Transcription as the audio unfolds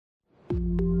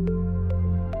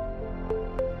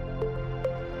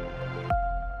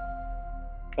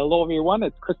Hello, everyone.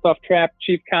 It's Christoph Trapp,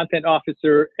 Chief Content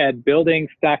Officer at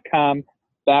Buildings.com,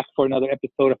 back for another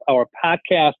episode of our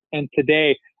podcast. And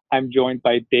today I'm joined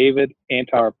by David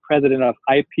Antar, President of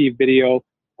IP Video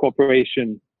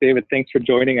Corporation. David, thanks for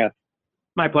joining us.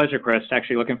 My pleasure, Chris.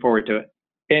 Actually looking forward to it.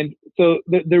 And so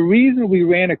the reason we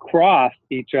ran across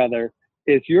each other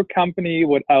is your company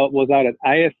was out at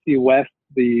ISC West,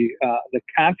 the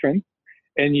conference,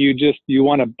 and you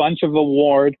won a bunch of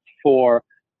awards for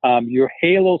your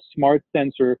Halo Smart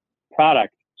Sensor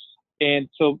product. And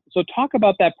so talk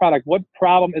about that product. What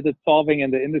problem is it solving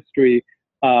in the industry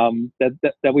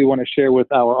that we want to share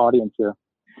with our audience here?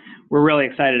 We're really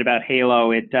excited about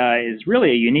Halo. It is really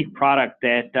a unique product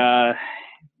that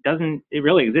doesn't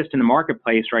really exist in the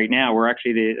marketplace right now. We're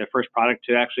actually the first product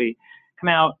to actually come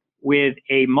out with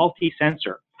a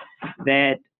multi-sensor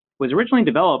that was originally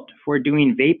developed for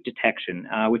doing vape detection,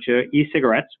 which are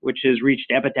e-cigarettes, which has reached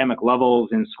epidemic levels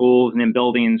in schools and in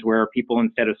buildings where people,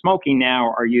 instead of smoking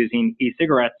now, are using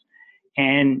e-cigarettes.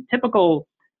 And typical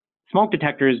smoke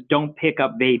detectors don't pick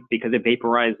up vape because it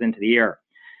vaporizes into the air.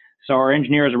 So our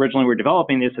engineers originally were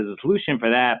developing this as a solution for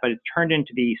that, but it turned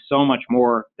into be so much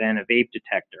more than a vape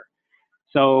detector.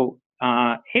 So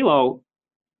Halo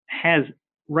has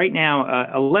right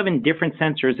now 11 different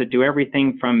sensors that do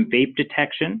everything from vape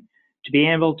detection to be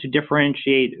able to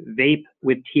differentiate vape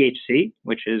with THC,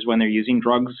 which is when they're using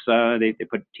drugs, they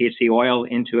put THC oil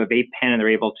into a vape pen and they're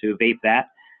able to vape that,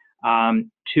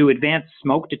 to advanced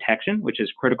smoke detection, which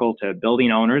is critical to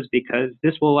building owners because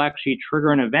this will actually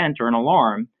trigger an event or an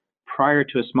alarm prior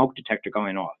to a smoke detector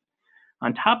going off.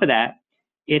 On top of that,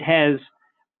 it has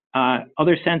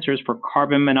other sensors for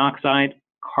carbon monoxide,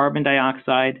 carbon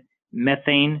dioxide,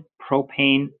 methane,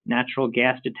 propane, natural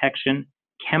gas detection,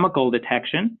 chemical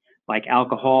detection like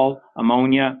alcohol,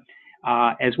 ammonia,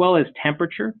 as well as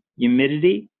temperature,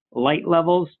 humidity, light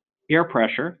levels, air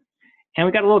pressure. And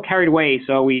we got a little carried away,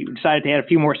 so we decided to add a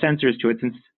few more sensors to it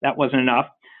since that wasn't enough.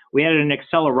 We added an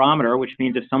accelerometer, which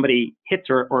means if somebody hits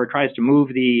or tries to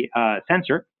move the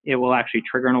sensor, it will actually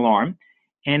trigger an alarm.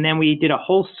 And then we did a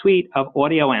whole suite of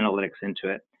audio analytics into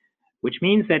it, which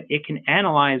means that it can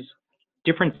analyze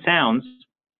different sounds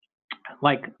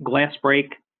like glass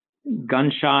break,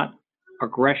 gunshot,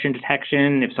 aggression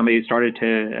detection. If somebody started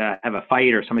to have a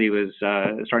fight or somebody was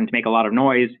starting to make a lot of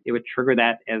noise, it would trigger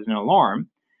that as an alarm.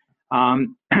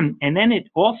 And then it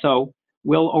also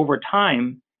will, over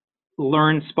time,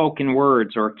 learn spoken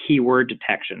words or keyword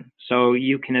detection. So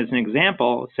you can, as an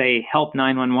example, say help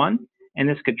 911, and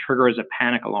this could trigger as a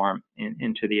panic alarm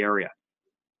into the area.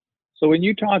 So when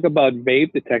you talk about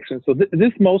vape detection, so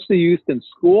this mostly used in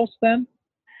schools then?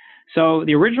 So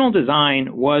the original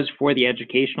design was for the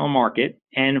educational market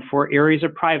and for areas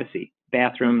of privacy,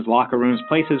 bathrooms, locker rooms,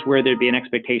 places where there'd be an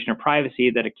expectation of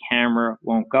privacy that a camera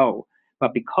won't go.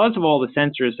 But because of all the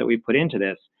sensors that we put into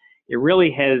this, it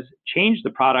really has changed the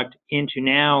product into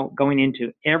now going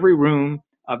into every room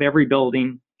of every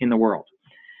building in the world.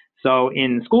 So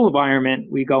in the school environment,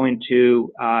 we go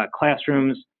into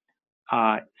classrooms,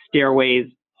 stairways,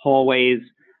 hallways,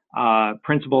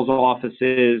 principals'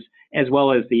 offices, as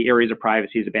well as the areas of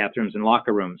privacy, the bathrooms and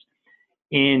locker rooms.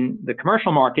 In the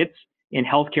commercial markets, in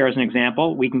healthcare as an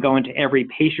example, we can go into every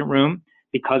patient room.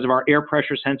 Because of our air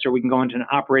pressure sensor, we can go into an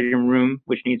operating room,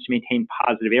 which needs to maintain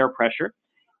positive air pressure.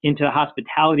 Into the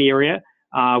hospitality area,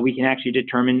 we can actually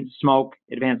determine smoke,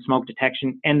 advanced smoke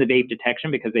detection, and the vape detection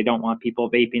because they don't want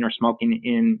people vaping or smoking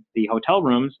in the hotel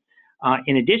rooms.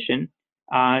 In addition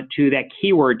to that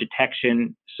keyword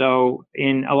detection, so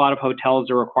in a lot of hotels,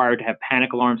 they're required to have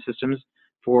panic alarm systems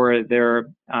for their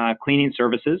cleaning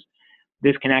services.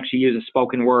 This can actually use a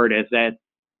spoken word as that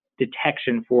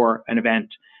detection for an event.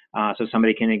 So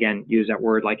somebody can, again, use that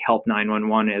word like help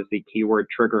 911 as the keyword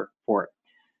trigger for it.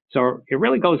 So it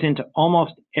really goes into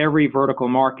almost every vertical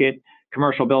market,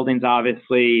 commercial buildings,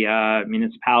 obviously,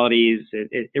 municipalities.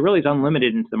 It really is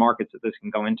unlimited into the markets that this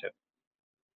can go into.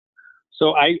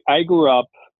 So I grew up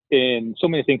in so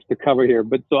many things to cover here,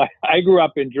 but so I grew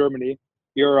up in Germany,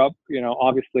 Europe,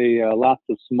 obviously lots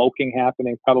of smoking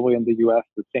happening, probably in the US,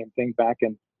 the same thing back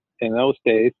in those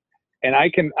days. And I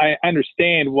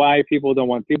understand why people don't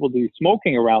want people to be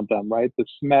smoking around them, right? The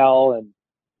smell, and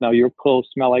now your clothes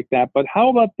smell like that. But how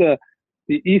about the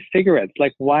e-cigarettes?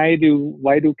 Like, why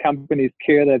do companies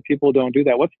care that people don't do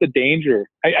that? What's the danger?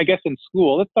 I guess in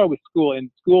school, let's start with school.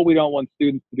 In school, we don't want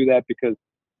students to do that because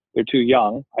they're too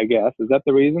young, I guess. Is that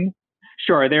the reason?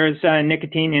 Sure. There's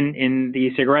nicotine in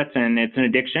the cigarettes, and it's an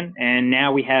addiction. And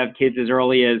now we have kids as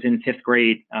early as in 5th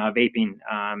grade vaping.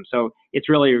 So it's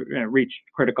really reached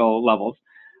critical levels.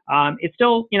 It's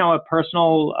still, a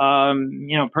personal,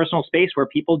 personal space where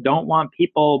people don't want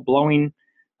people blowing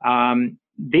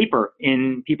vapor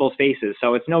in people's faces.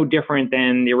 So it's no different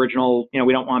than the original,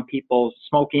 we don't want people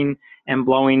smoking and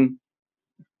blowing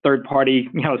third-party,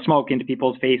 smoke into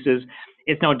people's faces.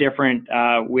 It's no different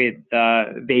with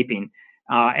vaping.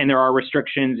 And there are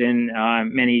restrictions in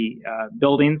many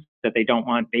buildings that they don't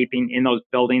want vaping in those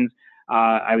buildings.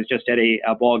 I was just at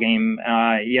a ball game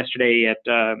yesterday at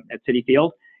Citi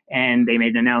Field, and they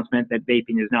made an announcement that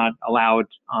vaping is not allowed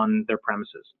on their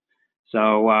premises.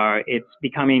 So it's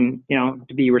becoming,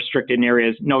 to be restricted in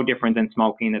areas no different than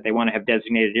smoking, that they want to have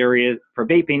designated areas for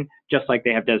vaping, just like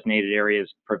they have designated areas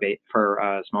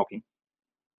for smoking.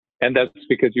 And that's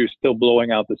because you're still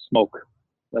blowing out the smoke.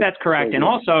 That's correct. And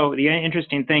also, the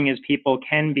interesting thing is people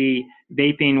can be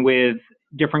vaping with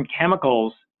different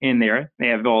chemicals in there. They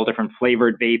have all different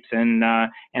flavored vapes and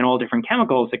all different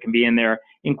chemicals that can be in there,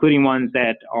 including ones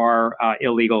that are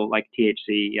illegal, like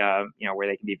THC, where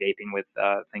they can be vaping with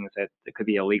things that could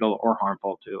be illegal or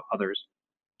harmful to others.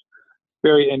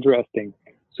 Very interesting.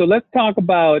 So let's talk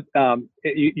about,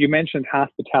 you mentioned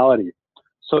hospitality.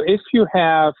 So if you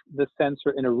have the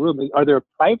sensor in a room, are there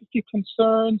privacy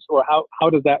concerns, or how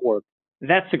does that work?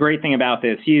 That's the great thing about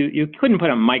this. You couldn't put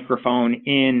a microphone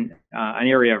in an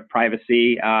area of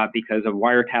privacy because of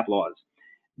wiretap laws.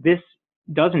 This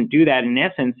doesn't do that. In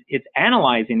essence, it's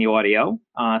analyzing the audio,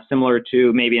 similar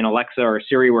to maybe an Alexa or a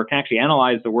Siri, where it can actually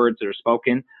analyze the words that are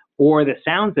spoken or the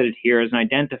sounds that it hears and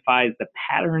identifies the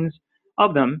patterns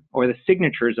of them or the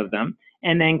signatures of them,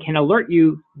 and then can alert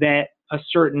you that a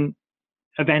certain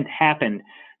event happened.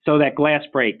 So that glass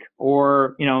break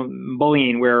or,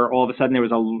 bullying, where all of a sudden there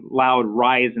was a loud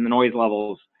rise in the noise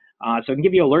levels. So it can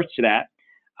give you alerts to that.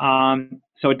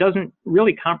 So it doesn't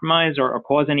really compromise or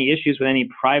cause any issues with any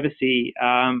privacy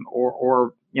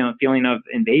or feeling of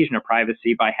invasion of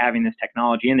privacy by having this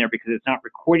technology in there, because it's not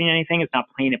recording anything. It's not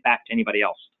playing it back to anybody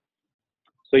else.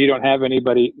 So you don't have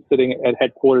anybody sitting at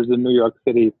headquarters in New York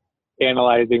City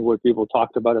analyzing what people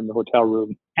talked about in the hotel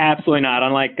room. Absolutely not.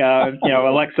 Unlike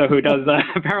Alexa, who does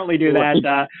apparently do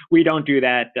that, we don't do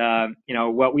that.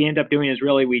 What we end up doing is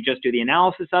really we just do the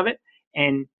analysis of it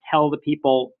and tell the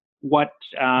people what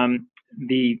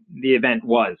the event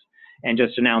was, and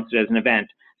just announce it as an event.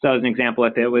 So as an example,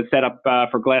 if it was set up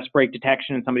for glass break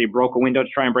detection and somebody broke a window to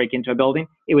try and break into a building,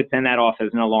 it would send that off as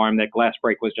an alarm that glass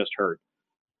break was just heard.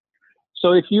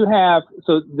 So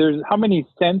there's how many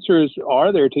sensors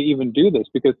are there to even do this?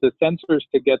 Because the sensors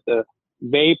to get the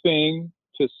vaping,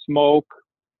 to smoke,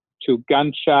 to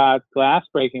gunshot, glass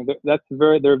breaking, they're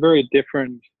very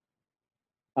different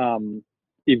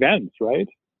events, right?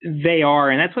 They are,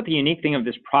 and that's what the unique thing of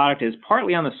this product is.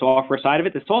 Partly on the software side of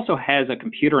it, this also has a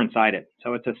computer inside it.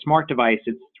 So it's a smart device.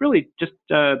 It's really just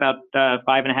about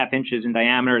 5.5 inches in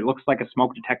diameter. It looks like a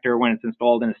smoke detector when it's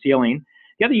installed in a ceiling.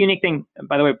 The other unique thing,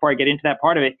 by the way, before I get into that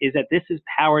part of it, is that this is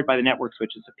powered by the network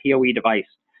switch. It's a PoE device.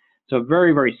 So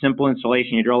very, very simple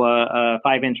installation. You drill a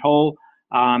 5-inch hole,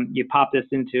 you pop this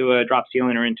into a drop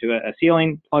ceiling or into a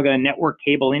ceiling, plug a network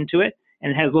cable into it,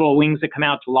 and it has little wings that come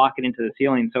out to lock it into the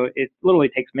ceiling. So it literally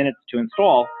takes minutes to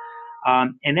install.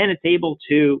 And then it's able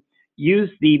to use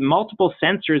the multiple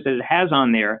sensors that it has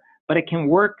on there, but it can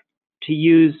work to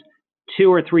use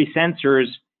 2 or 3 sensors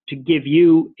to give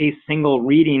you a single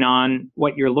reading on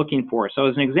what you're looking for. So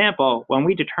as an example, when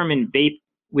we determine vape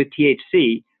with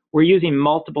THC, we're using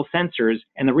multiple sensors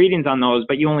and the readings on those,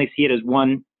 but you only see it as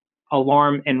one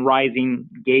alarm and rising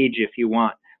gauge if you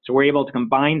want. So we're able to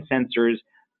combine sensors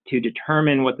to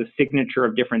determine what the signature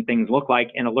of different things look like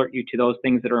and alert you to those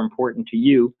things that are important to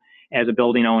you as a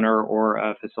building owner or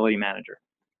a facility manager.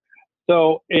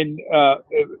 So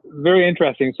very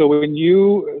interesting. So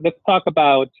let's talk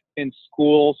about in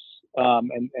schools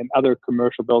and other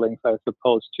commercial buildings, I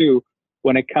suppose, too,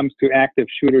 when it comes to active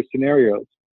shooter scenarios.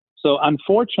 So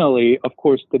unfortunately, of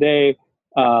course, today,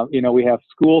 we have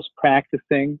schools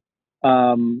practicing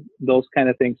those kind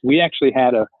of things. We actually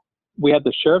had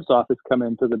the sheriff's office come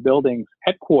into the building's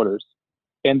headquarters,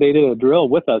 and they did a drill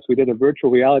with us. We did a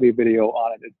virtual reality video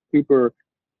on it.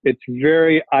 It's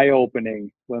very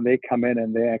eye-opening when they come in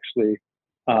and they actually,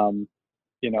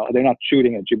 they're not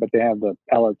shooting at you, but they have the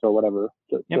pellets or whatever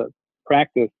to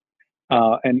practice.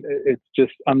 And it's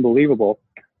just unbelievable.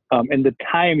 And the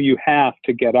time you have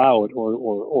to get out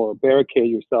or barricade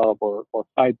yourself or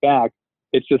fight back,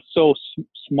 it's just so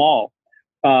small.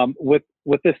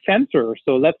 With the sensor,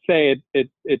 so let's say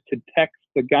it detects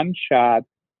the gunshot.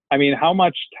 I mean, how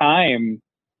much time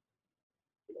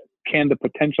can the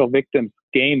potential victims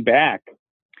gain back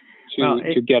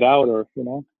to get out, or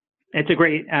It's a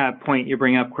great point you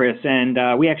bring up, Chris.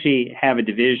 And we actually have a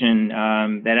division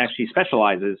that actually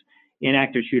specializes in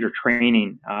active shooter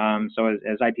training. So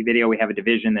as IP Video, we have a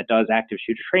division that does active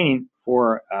shooter training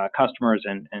for customers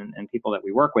and people that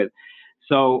we work with.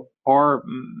 So our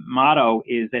motto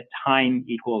is that time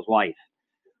equals life.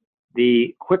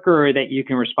 The quicker that you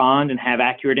can respond and have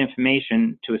accurate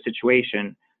information to a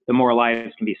situation, the more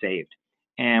lives can be saved.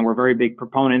 And we're very big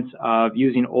proponents of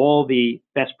using all the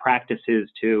best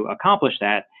practices to accomplish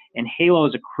that. And Halo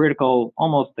is a critical,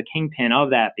 almost the kingpin of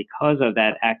that, because of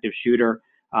that active shooter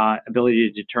ability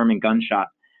to determine gunshot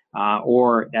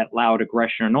or that loud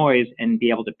aggression or noise and be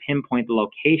able to pinpoint the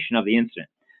location of the incident.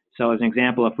 So as an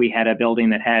example, if we had a building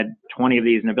that had 20 of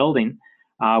these in a building,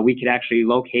 we could actually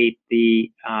locate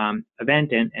the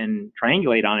event and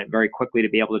triangulate on it very quickly to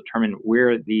be able to determine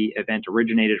where the event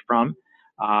originated from.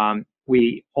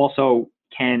 We also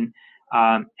can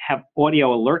have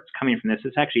audio alerts coming from this.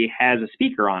 This actually has a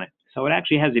speaker on it. So it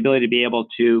actually has the ability to be able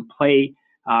to play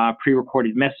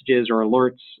pre-recorded messages or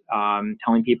alerts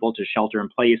telling people to shelter in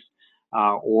place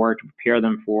or to prepare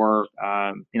them for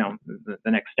the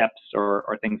next steps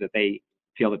or things that they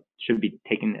feel that should be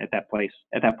taken at that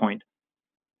point.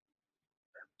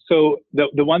 So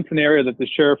the one scenario that the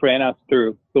sheriff ran us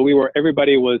through, so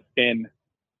everybody was in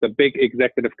the big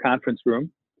executive conference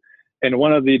room, and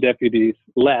one of the deputies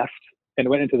left and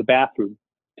went into the bathroom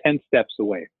 10 steps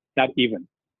away, not even,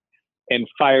 and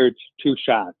fired 2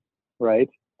 shots, right?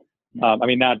 I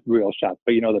mean, not real shots,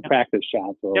 but the practice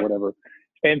shots or whatever.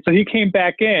 And so he came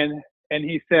back in and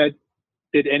he said,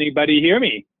 "Did anybody hear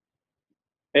me?"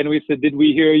 And we said, "Did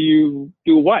we hear you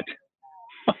do what?"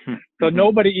 So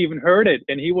nobody even heard it,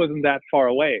 and he wasn't that far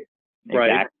away,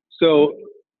 right? Exactly. So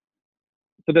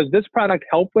does this product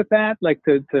help with that, like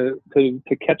to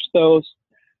catch those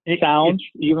sounds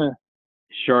even?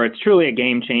 Sure, it's truly a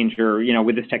game changer,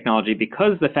 with this technology,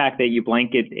 because the fact that you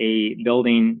blanket a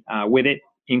building with it,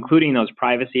 including those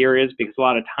privacy areas, because a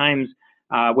lot of times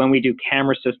when we do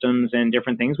camera systems and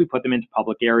different things, we put them into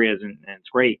public areas, and it's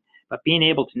great. But being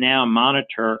able to now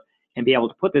monitor and be able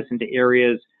to put this into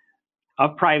areas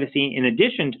of privacy, in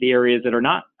addition to the areas that are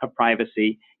not of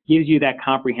privacy, gives you that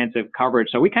comprehensive coverage.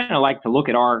 So we kind of like to look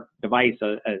at our device,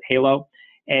 Halo,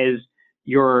 as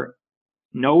your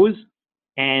nose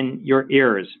and your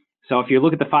ears. So if you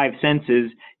look at the 5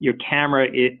 senses, your camera,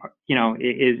 is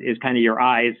kind of your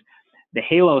eyes. The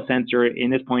Halo sensor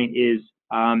in this point is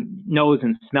nose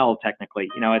and smell, technically,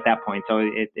 at that point.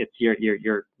 So it's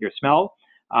your smell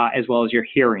as well as your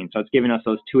hearing. So it's giving us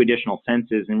those 2 additional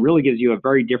senses and really gives you a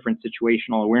very different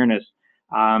situational awareness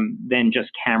than just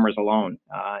cameras alone.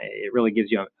 It really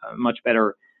gives you a much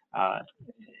better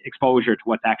exposure to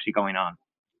what's actually going on.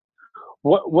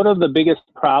 What are the biggest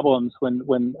problems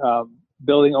when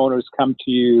building owners come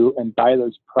to you and buy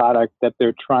this product that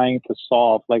they're trying to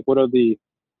solve? Like, what are the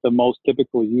most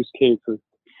typical use cases?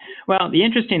 Well, the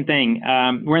interesting thing,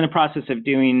 we're in the process of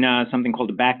doing something called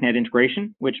a BACnet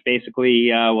integration, which basically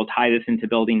will tie this into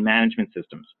building management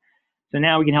systems. So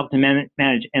now we can help to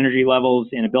manage energy levels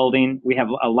in a building. We have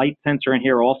a light sensor in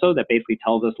here also that basically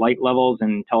tells us light levels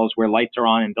and tells us where lights are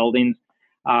on in buildings.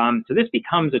 So this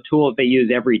becomes a tool that they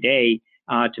use every day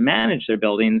to manage their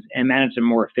buildings and manage them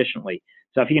more efficiently.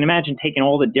 So if you can imagine taking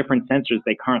all the different sensors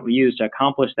they currently use to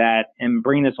accomplish that and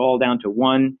bring this all down to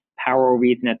one Power over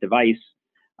Ethernet device,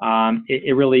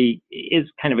 it really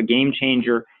is kind of a game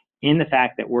changer in the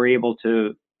fact that we're able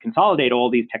to consolidate all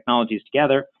these technologies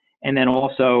together and then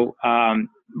also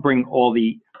bring all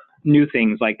the new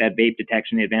things like that vape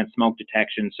detection, the advanced smoke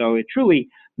detection. So it truly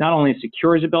not only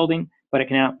secures a building, but it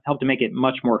can help to make it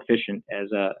much more efficient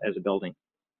as a building.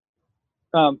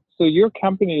 So your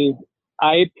company,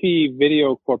 IP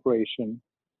Video Corporation,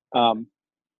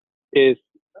 is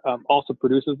also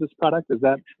produces this product? Is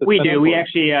that we do? We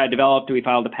actually we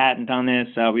filed a patent on this.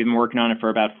 We've been working on it for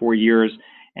about 4 years,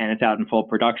 and it's out in full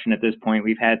production at this point.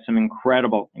 We've had some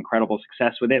incredible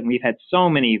success with it, and we've had so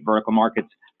many vertical markets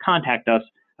contact us,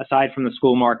 aside from the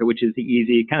school market, which is the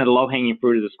easy, kind of the low-hanging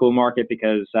fruit of the school market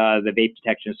because the vape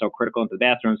detection is so critical into the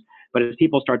bathrooms. But as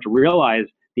people start to realize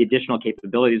the additional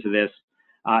capabilities of this,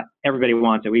 everybody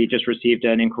wants it. We just received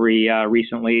an inquiry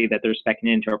recently that they're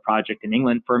speccing into a project in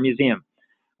England for a museum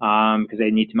because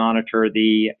they need to monitor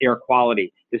the air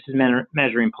quality. This is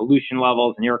measuring pollution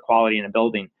levels and air quality in a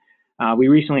building. We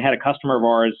recently had a customer of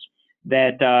ours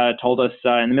that told us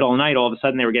in the middle of the night, all of a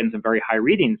sudden they were getting some very high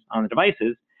readings on the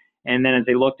devices. And then as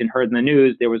they looked and heard in the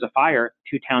news, there was a fire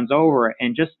 2 towns over,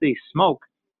 and just the smoke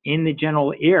in the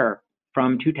general air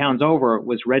from 2 towns over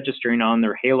was registering on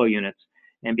their Halo units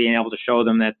and being able to show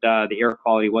them that the air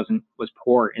quality was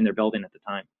poor in their building at the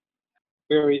time.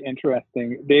 Very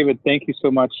interesting. David, thank you so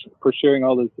much for sharing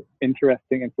all this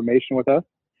interesting information with us.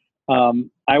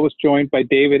 I was joined by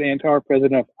David Antar,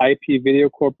 president of IP Video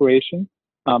Corporation.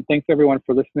 Thanks everyone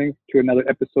for listening to another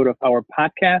episode of our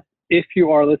podcast. If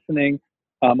you are listening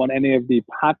on any of the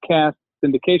podcast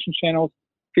syndication channels,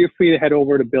 feel free to head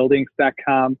over to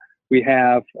buildings.com. We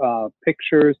have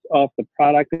pictures of the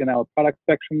product in our product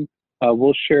section.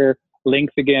 We'll share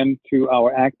links again to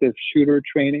our active shooter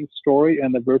training story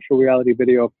and the virtual reality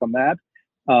video from that.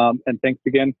 And thanks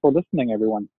again for listening,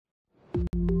 everyone.